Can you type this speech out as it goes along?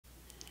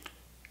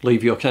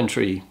Leave your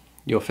country,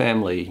 your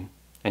family,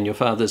 and your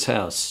father's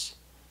house,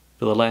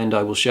 for the land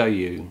I will show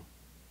you.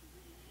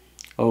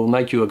 I will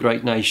make you a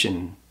great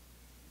nation.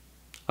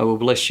 I will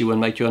bless you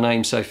and make your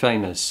name so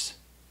famous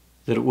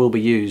that it will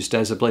be used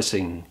as a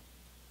blessing.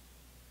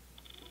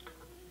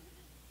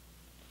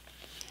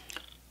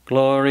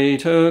 Glory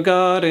to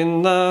God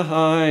in the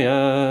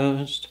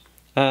highest,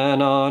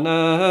 and on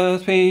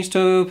earth peace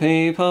to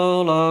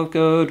people of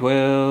good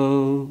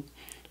will.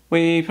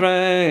 We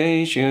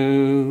praise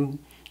you,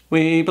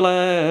 we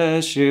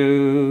bless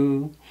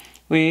you,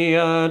 we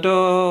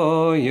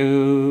adore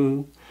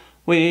you,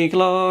 we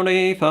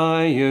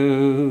glorify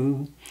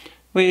you.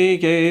 We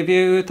give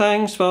you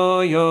thanks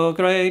for your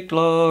great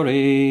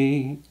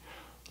glory,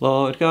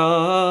 Lord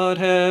God,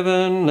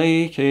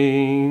 heavenly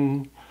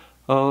King,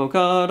 O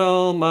God,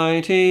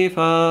 almighty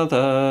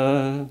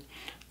Father,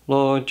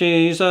 Lord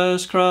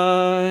Jesus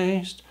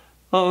Christ,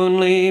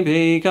 only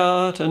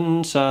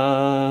begotten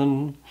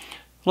Son,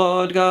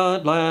 Lord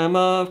God, Lamb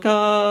of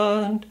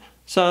God,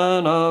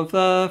 Son of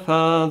the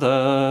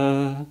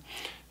Father,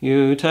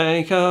 you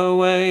take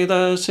away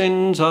the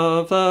sins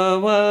of the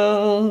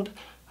world.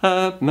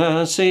 Have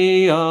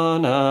mercy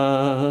on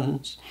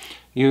us.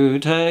 You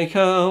take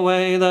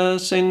away the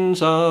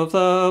sins of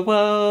the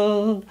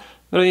world.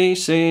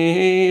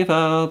 Receive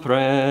our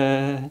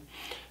prayer.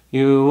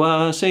 You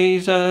are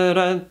seated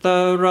at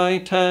the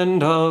right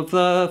hand of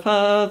the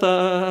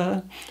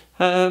Father.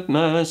 Have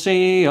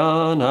mercy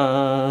on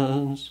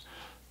us.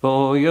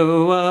 For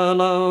you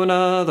alone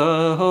are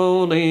the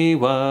Holy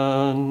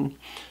One.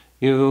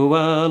 You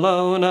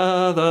alone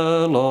are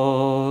the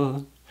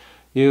Lord.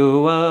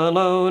 You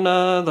alone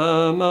are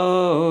the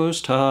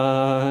Most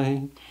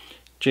High,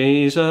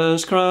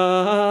 Jesus Christ,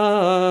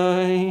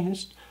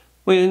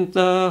 with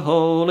the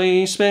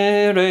Holy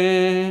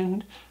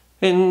Spirit,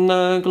 in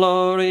the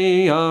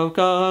glory of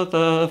God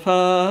the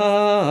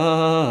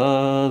Father.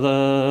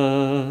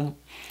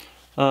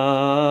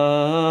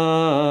 Amen.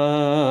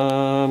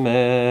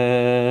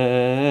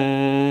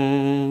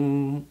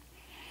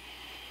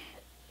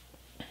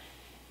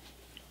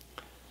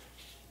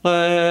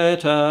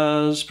 Let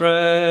us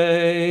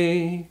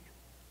pray.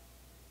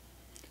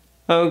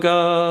 O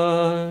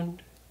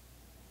God,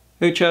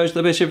 who chose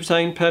the Bishop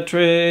St.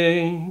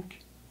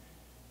 Patrick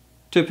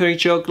to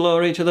preach your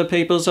glory to the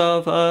peoples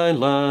of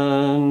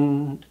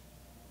Ireland,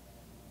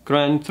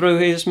 grant through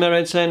his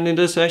merits and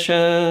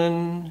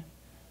intercession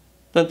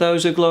that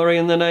those who glory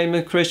in the name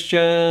of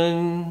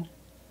Christian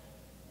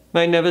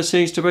may never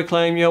cease to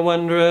proclaim your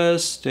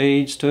wondrous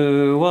deeds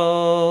to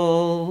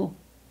all.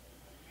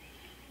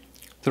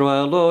 Through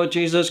our Lord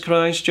Jesus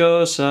Christ,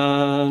 your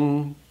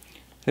Son,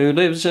 who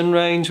lives and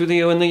reigns with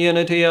you in the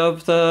unity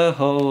of the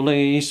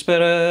Holy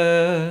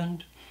Spirit,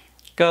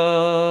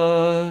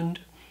 God,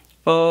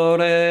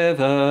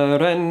 forever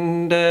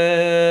and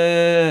ever.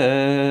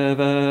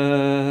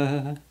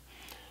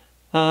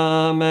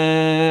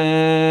 Amen.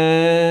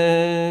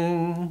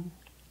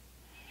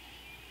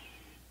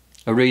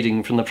 A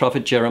reading from the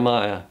prophet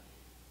Jeremiah.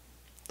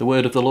 The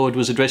word of the Lord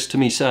was addressed to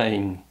me,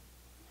 saying,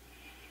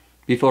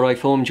 Before I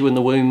formed you in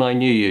the womb, I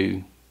knew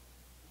you.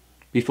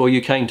 Before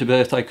you came to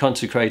birth, I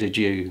consecrated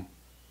you.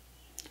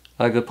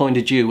 I have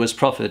appointed you as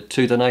prophet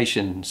to the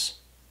nations.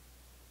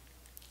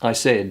 I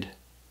said,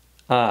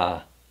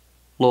 Ah,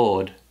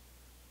 Lord,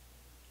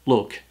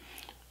 look,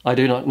 I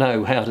do not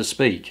know how to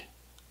speak.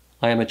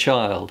 I am a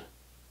child.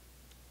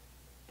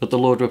 But the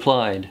Lord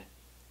replied,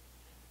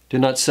 Do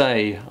not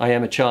say, I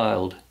am a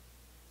child.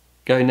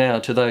 Go now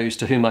to those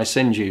to whom I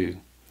send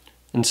you,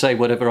 and say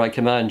whatever I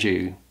command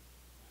you.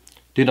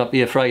 Do not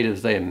be afraid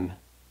of them,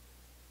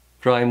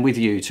 for I am with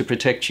you to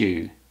protect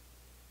you.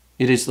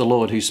 It is the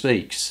Lord who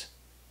speaks.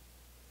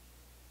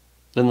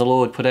 Then the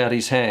Lord put out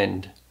his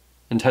hand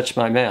and touched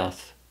my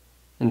mouth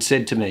and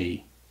said to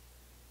me,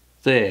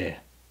 There,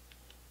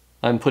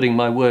 I am putting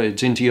my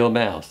words into your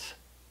mouth.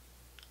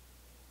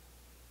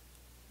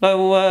 The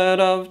word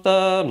of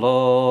the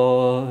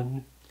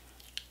Lord.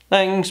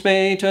 Thanks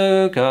be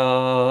to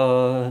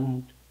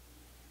God.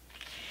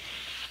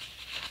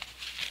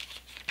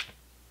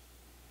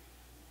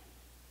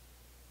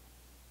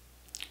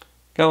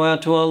 Go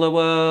out to all the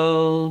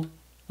world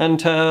and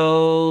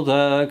tell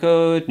the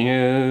good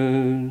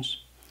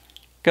news.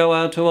 Go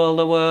out to all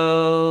the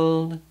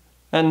world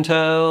and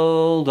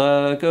tell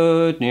the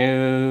good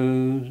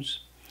news.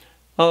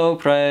 Oh,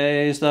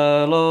 praise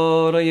the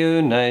Lord, all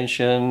you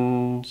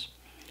nations.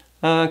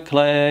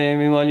 Acclaim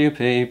him, all you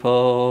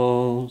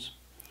peoples.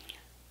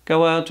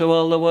 Go out to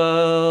all the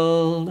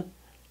world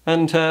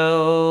and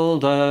tell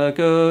the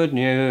good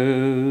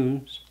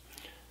news.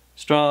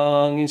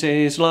 Strong is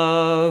his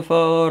love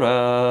for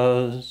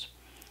us,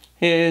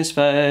 he is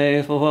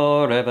faithful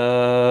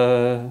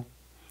forever.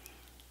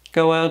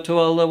 Go out to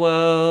all the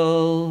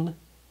world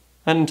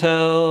and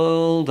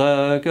tell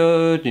the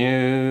good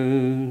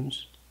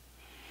news.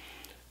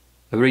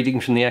 A reading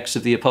from the Acts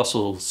of the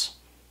Apostles.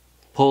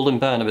 Paul and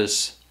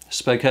Barnabas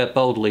spoke out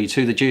boldly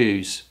to the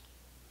Jews.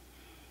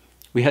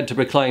 We had to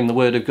proclaim the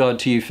word of God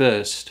to you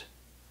first,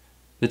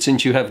 but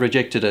since you have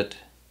rejected it,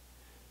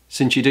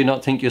 Since you do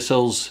not think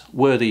yourselves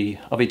worthy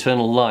of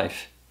eternal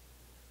life,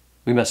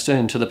 we must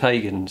turn to the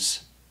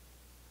pagans.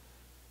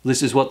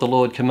 This is what the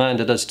Lord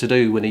commanded us to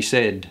do when he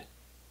said,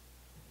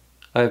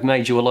 I have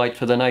made you a light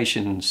for the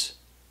nations,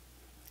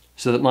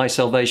 so that my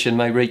salvation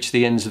may reach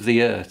the ends of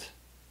the earth.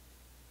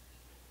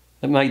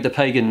 It made the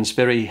pagans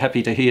very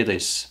happy to hear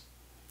this,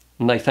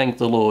 and they thanked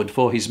the Lord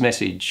for his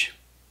message.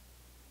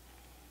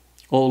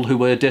 All who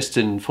were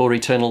destined for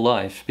eternal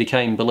life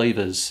became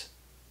believers.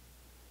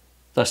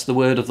 Thus the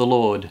word of the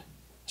Lord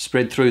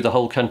spread through the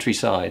whole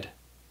countryside.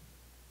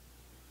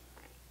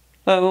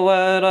 The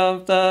word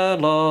of the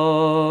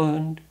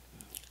Lord.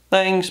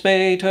 Thanks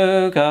be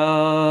to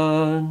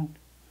God.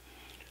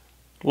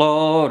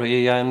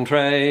 Glory and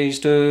praise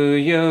to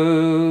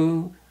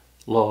you,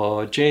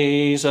 Lord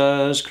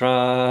Jesus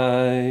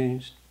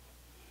Christ.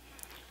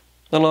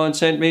 The Lord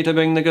sent me to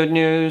bring the good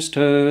news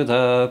to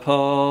the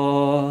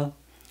poor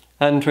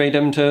and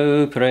freedom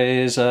to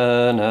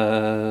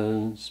prisoners.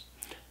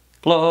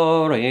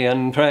 Glory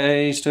and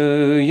praise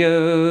to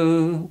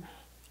you,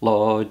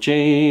 Lord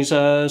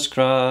Jesus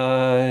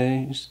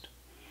Christ.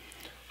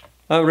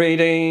 A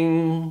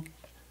reading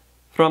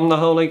from the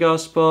Holy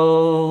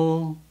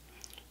Gospel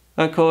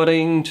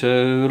according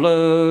to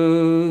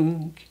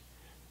Luke.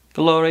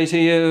 Glory to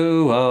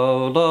you,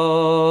 O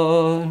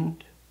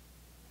Lord.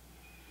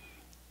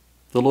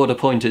 The Lord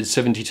appointed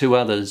 72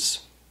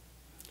 others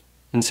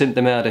and sent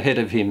them out ahead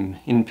of him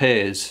in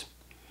pairs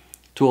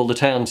to all the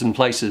towns and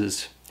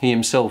places he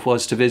himself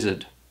was to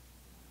visit.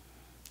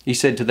 He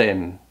said to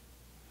them,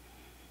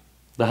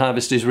 The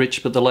harvest is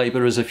rich, but the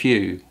labourers are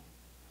few.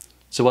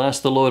 So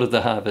ask the Lord of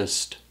the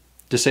harvest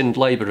to send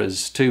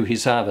labourers to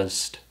his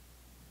harvest.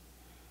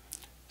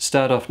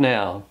 Start off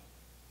now,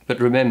 but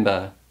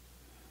remember,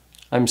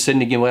 I'm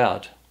sending you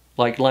out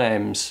like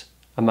lambs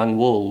among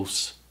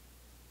wolves.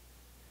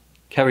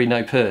 Carry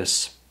no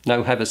purse,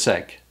 no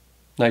haversack,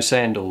 no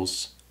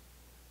sandals.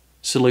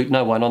 Salute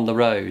no one on the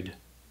road.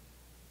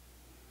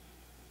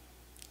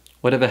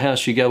 Whatever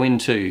house you go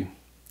into,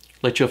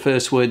 let your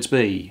first words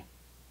be,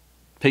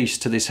 Peace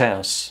to this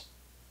house.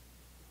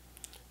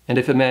 And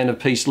if a man of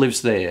peace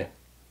lives there,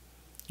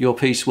 your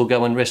peace will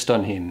go and rest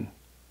on him.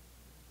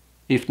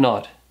 If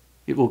not,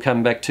 it will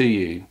come back to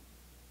you.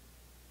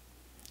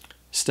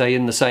 Stay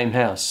in the same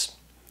house,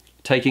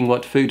 taking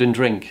what food and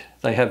drink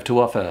they have to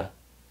offer,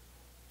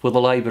 for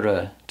the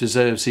labourer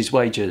deserves his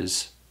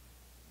wages.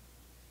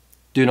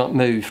 Do not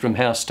move from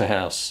house to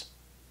house.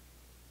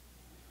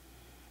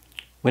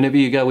 Whenever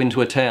you go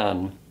into a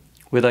town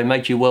where they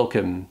make you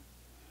welcome,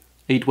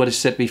 eat what is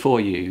set before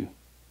you.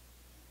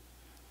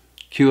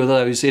 Cure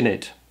those in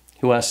it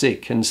who are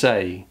sick and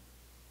say,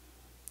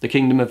 The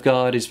kingdom of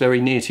God is very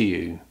near to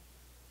you.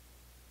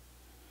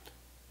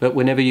 But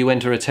whenever you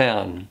enter a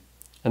town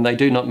and they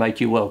do not make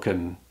you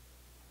welcome,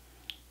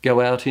 go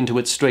out into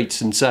its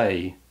streets and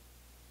say,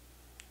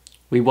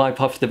 We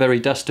wipe off the very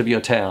dust of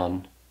your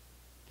town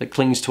that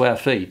clings to our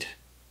feet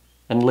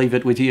and leave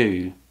it with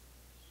you.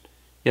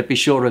 Yet be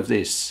sure of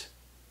this,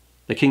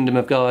 the kingdom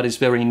of God is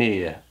very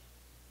near.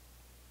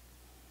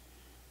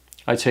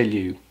 I tell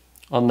you,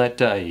 on that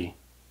day,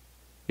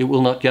 it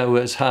will not go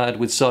as hard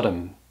with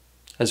Sodom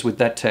as with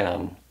that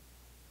town.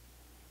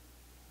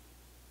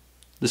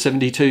 The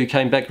 72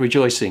 came back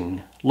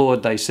rejoicing.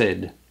 Lord, they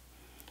said,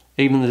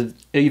 even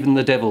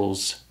the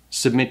devils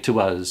submit to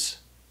us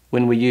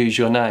when we use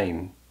your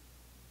name.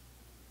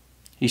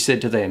 He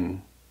said to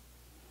them,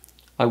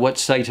 I watched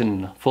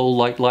Satan fall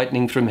like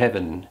lightning from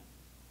heaven.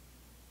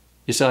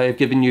 Yes, I have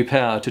given you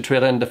power to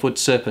tread underfoot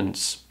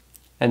serpents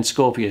and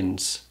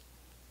scorpions,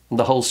 and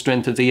the whole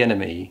strength of the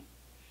enemy.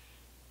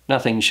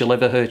 Nothing shall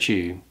ever hurt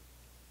you.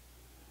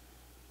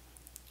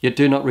 Yet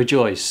do not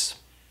rejoice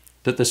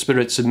that the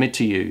spirits submit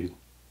to you.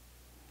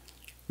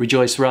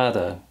 Rejoice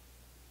rather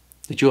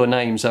that your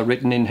names are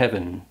written in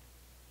heaven.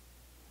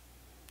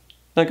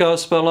 The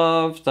Gospel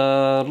of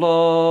the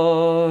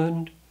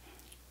Lord.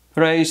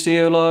 Praise to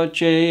you, Lord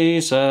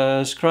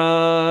Jesus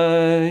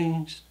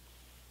Christ.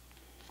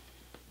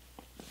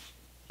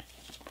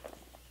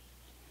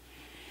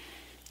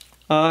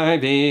 I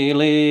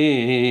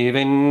believe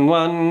in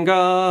one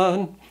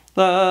God,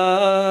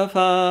 the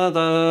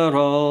Father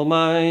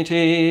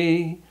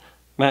Almighty,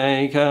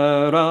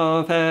 maker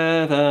of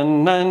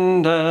heaven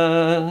and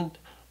earth,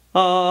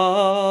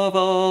 of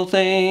all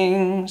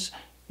things,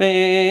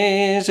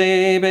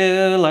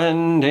 visible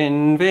and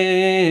invisible.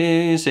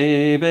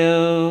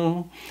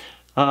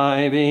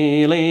 I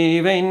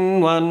believe in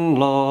one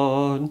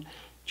Lord,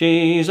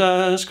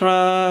 Jesus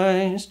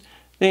Christ,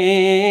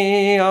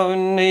 the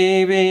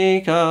only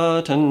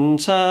begotten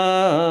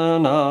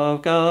Son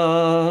of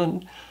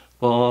God,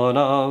 born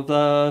of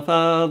the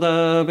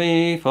Father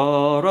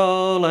before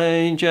all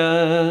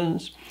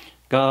ages,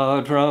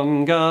 God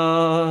from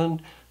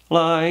God,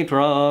 light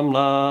from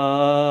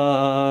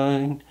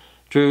light,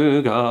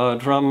 true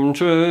God from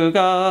true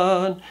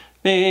God,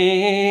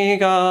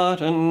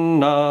 begotten,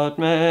 not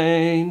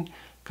made,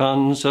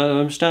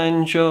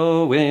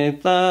 consubstantial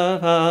with the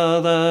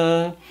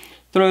Father.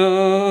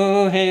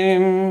 Through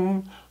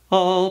him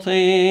all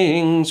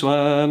things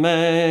were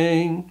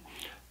made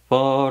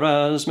for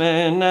us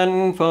men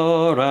and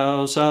for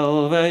our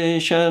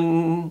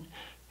salvation.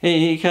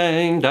 He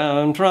came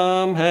down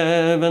from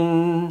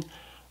heaven,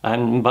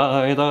 and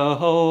by the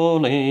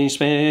Holy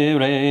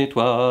Spirit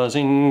was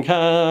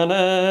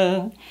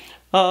incarnate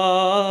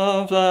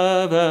of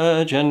the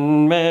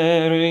Virgin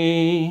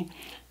Mary,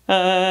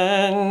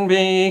 and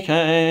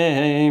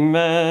became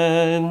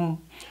man.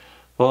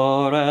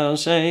 For our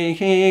sake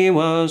he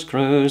was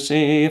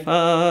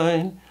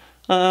crucified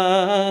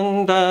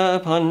under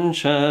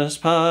Pontius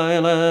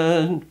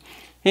Pilate.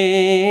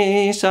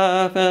 He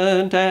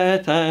suffered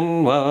death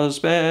and was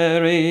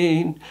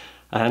buried,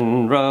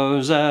 and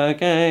rose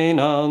again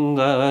on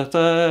the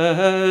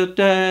third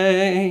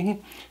day,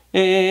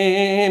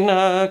 in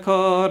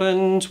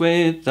accordance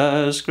with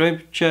the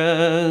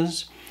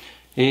Scriptures.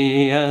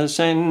 He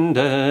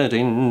ascended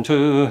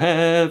into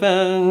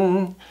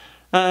heaven,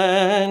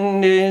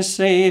 and is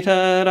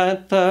seated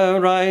at the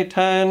right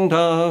hand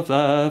of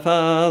the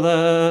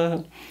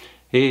Father.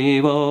 He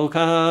will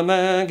come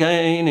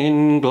again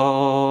in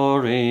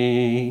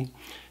glory,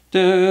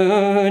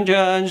 to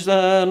judge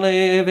the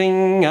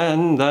living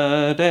and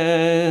the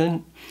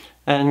dead,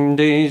 and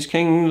his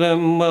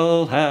kingdom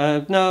will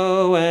have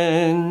no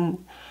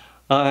end.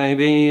 I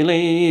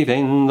believe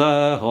in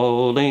the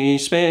Holy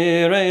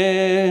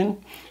Spirit,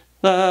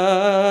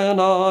 the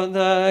Lord,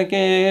 the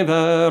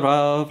giver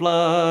of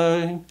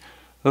life,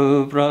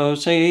 who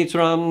proceeds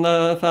from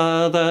the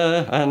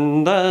Father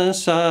and the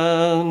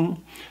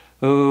Son,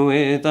 who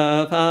with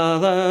the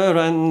Father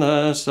and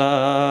the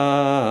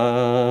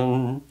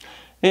Son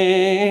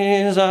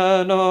is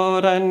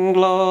adored and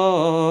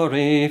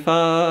glorified,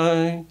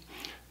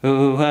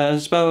 who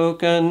has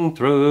spoken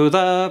through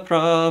the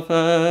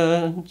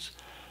prophets.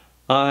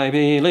 I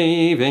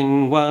believe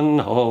in one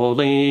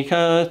holy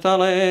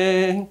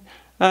Catholic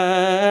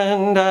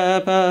and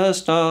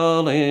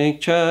Apostolic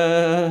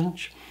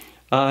Church.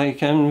 I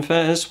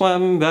confess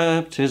one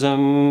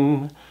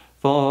baptism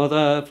for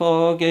the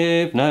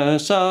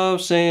forgiveness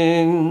of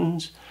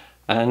sins,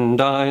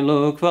 and I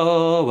look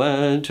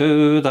forward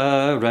to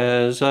the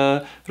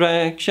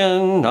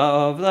resurrection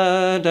of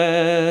the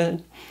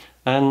dead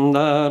and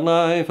the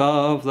life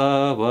of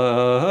the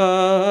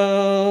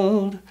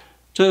world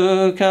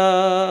to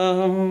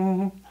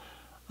come.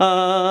 Amen.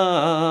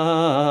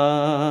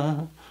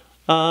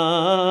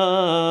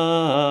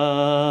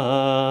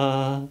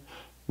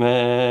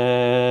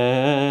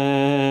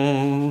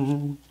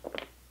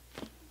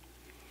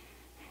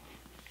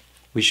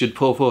 We should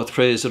pour forth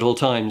prayers at all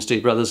times,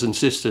 dear brothers and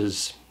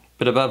sisters,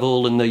 but above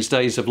all in these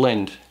days of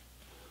Lent,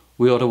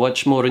 we ought to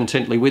watch more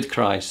intently with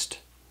Christ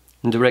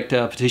and direct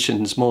our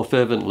petitions more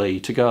fervently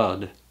to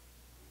God.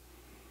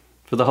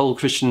 For the whole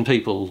Christian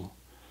people,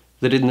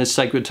 that in this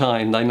sacred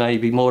time they may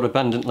be more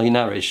abundantly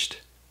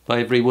nourished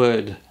by every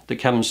word that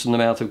comes from the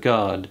mouth of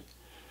God.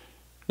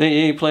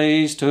 Be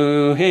pleased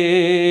to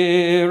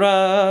hear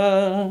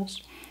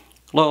us.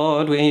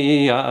 Lord,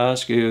 we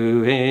ask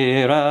you,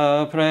 hear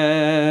our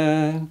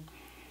prayer.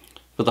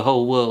 For the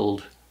whole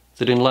world,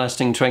 that in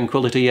lasting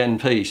tranquillity and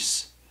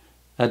peace,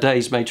 our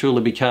days may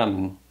truly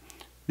become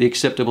the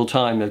acceptable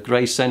time of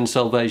grace and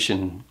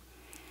salvation.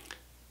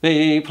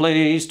 Be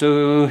pleased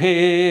to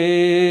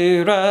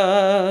hear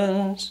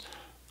us.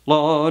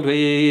 Lord,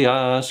 we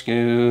ask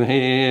you,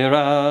 hear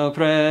our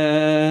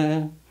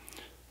prayer.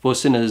 For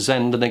sinners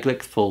and the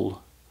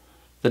neglectful,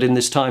 that in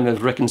this time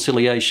of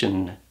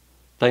reconciliation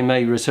they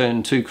may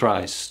return to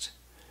Christ.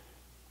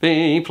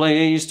 Be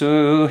pleased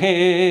to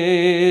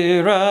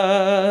hear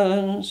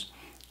us.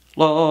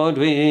 Lord,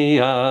 we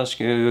ask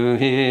you,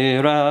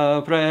 hear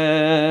our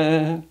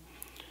prayer.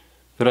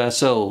 For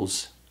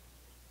ourselves,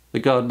 that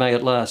God may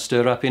at last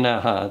stir up in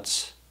our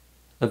hearts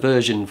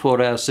aversion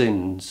for our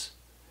sins.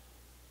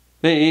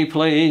 Be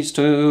pleased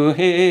to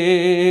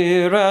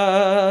hear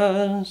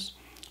us.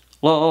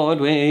 Lord,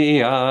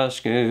 we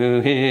ask you,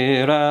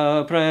 hear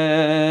our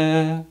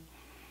prayer.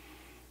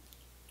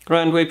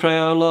 Grant, we pray,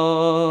 our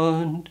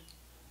Lord,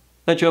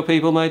 that your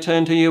people may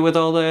turn to you with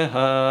all their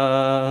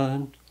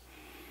heart,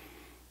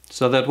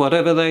 so that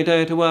whatever they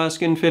dare to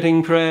ask in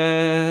fitting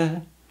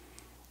prayer,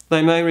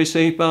 they may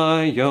receive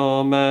by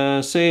your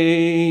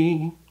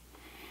mercy.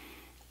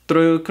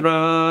 Through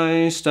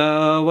Christ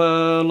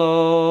our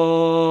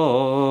Lord.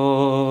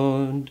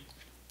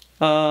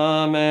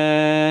 Amen.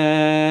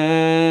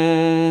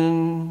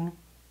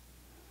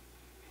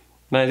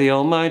 May the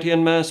Almighty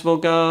and merciful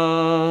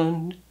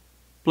God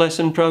bless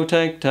and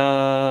protect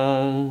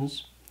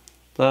us,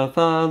 the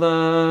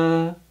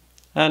Father,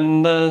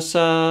 and the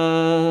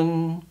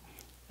Son,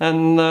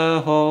 and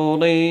the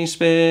Holy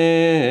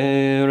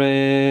Spirit.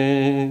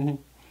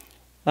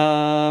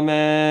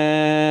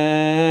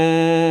 Amen.